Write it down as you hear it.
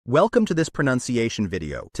Welcome to this pronunciation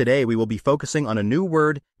video. Today we will be focusing on a new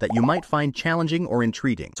word that you might find challenging or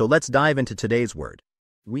intriguing. So let's dive into today's word.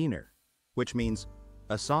 Wiener, which means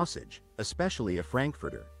a sausage, especially a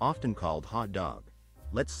frankfurter, often called hot dog.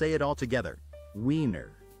 Let's say it all together.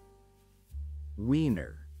 Wiener.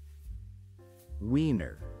 Wiener.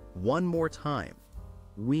 Wiener. One more time.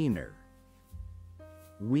 Wiener.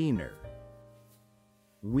 Wiener.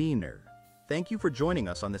 Wiener. Thank you for joining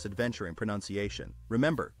us on this adventure in pronunciation.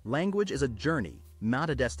 Remember, language is a journey, not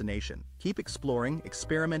a destination. Keep exploring,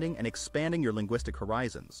 experimenting, and expanding your linguistic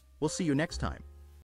horizons. We'll see you next time.